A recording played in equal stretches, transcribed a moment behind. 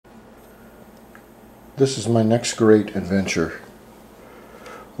this is my next great adventure.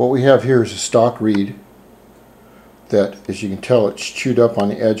 What we have here is a stock reed that, as you can tell, it's chewed up on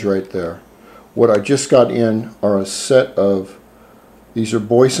the edge right there. What I just got in are a set of, these are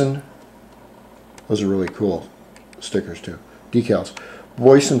BOYESEN, those are really cool stickers too, decals.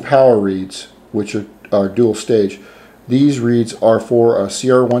 BOYESEN power reeds, which are dual stage. These reeds are for a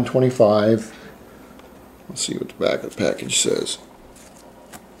CR125. Let's see what the back of the package says.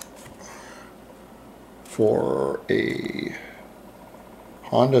 For a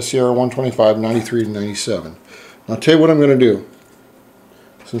Honda CR125 93 to 97. Now I'll tell you what I'm going to do.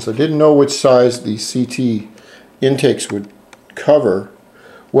 Since I didn't know which size the CT intakes would cover,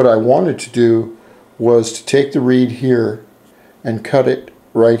 what I wanted to do was to take the reed here and cut it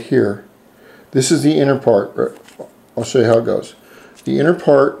right here. This is the inner part. I'll show you how it goes. The inner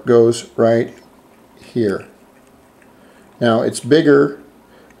part goes right here. Now it's bigger,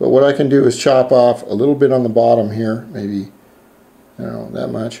 but what I can do is chop off a little bit on the bottom here, maybe, I don't know, that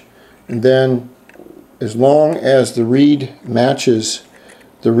much. And then as long as the reed matches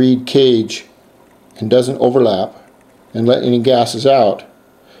the reed cage and doesn't overlap and let any gases out,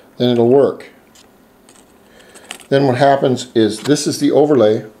 then it'll work. Then what happens is, this is the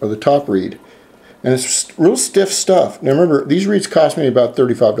overlay or the top reed, and it's real stiff stuff. Now remember, these reeds cost me about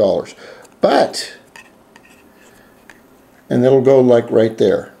 $35, but, and it'll go like right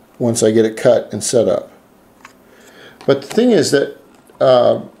there once I get it cut and set up. But the thing is that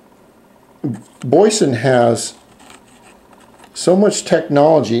BOYESEN has so much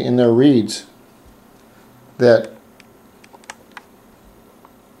technology in their reeds that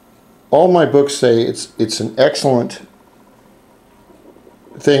all my books say it's an excellent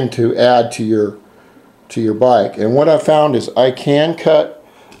thing to add to your bike. And what I found is I can cut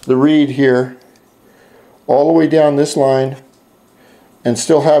the reed here all the way down this line and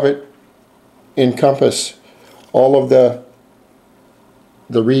still have it encompass all of the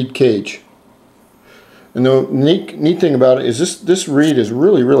reed cage. And the neat thing about it is this reed is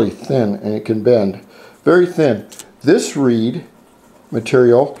really thin, and it can bend. Very thin. This reed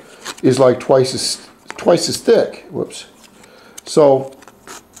material is like twice as thick. Whoops. So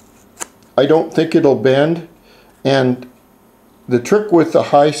I don't think it'll bend. And the trick with the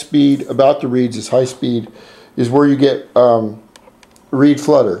high speed about the reeds is high speed is where you get reed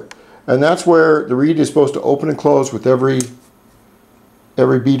flutter. And that's where the reed is supposed to open and close with every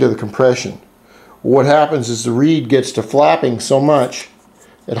beat of the compression. What happens is the reed gets to flapping so much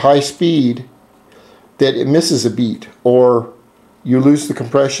at high speed that it misses a beat, or you lose the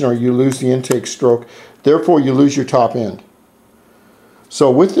compression, or you lose the intake stroke. Therefore you lose your top end. So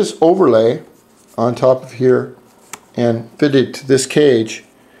with this overlay on top of here and fitted to this cage,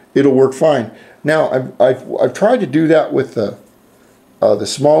 it'll work fine. Now I've tried to do that with the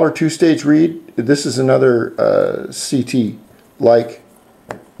smaller two-stage reed. This is another CT like.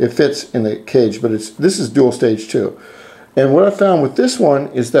 It fits in the cage, but this is dual stage too. And what I found with this one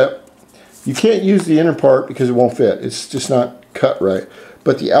is that you can't use the inner part because it won't fit. It's just not cut right.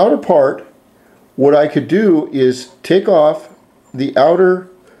 But the outer part, what I could do is take off the outer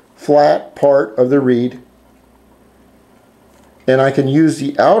flat part of the reed, and I can use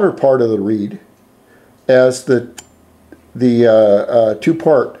the outer part of the reed as the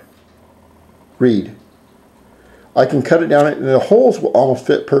two-part reed. I can cut it down and the holes will almost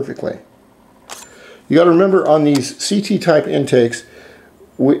fit perfectly. You got to remember on these CT type intakes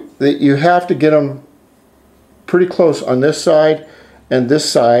that you have to get them pretty close on this side and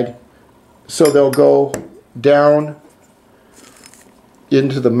this side, so they'll go down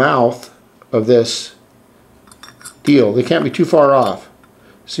into the mouth of this deal. They can't be too far off.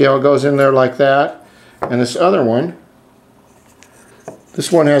 See how it goes in there like that? And this other one,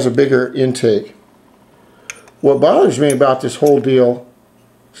 this one has a bigger intake. What bothers me about this whole deal,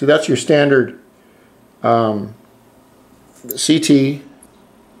 see, that's your standard CT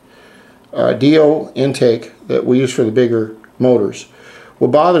DO intake that we use for the bigger motors.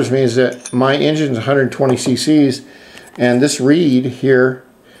 What bothers me is that my engine is 120 cc's, and this reed here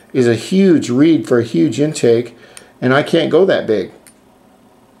is a huge reed for a huge intake, and I can't go that big.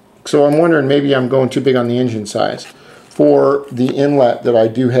 So I'm wondering, maybe I'm going too big on the engine size for the inlet that I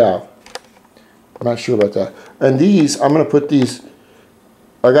do have. I'm not sure about that. And these, I'm going to put these,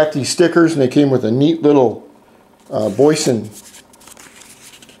 I got these stickers and they came with a neat little BOYESEN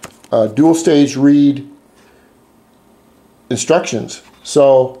dual stage reed instructions.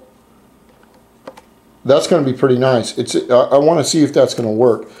 So that's going to be pretty nice. I want to see if that's going to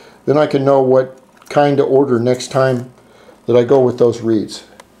work. Then I can know what kind to order next time that I go with those reeds.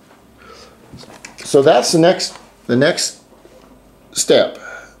 So that's the next step.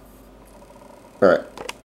 All right.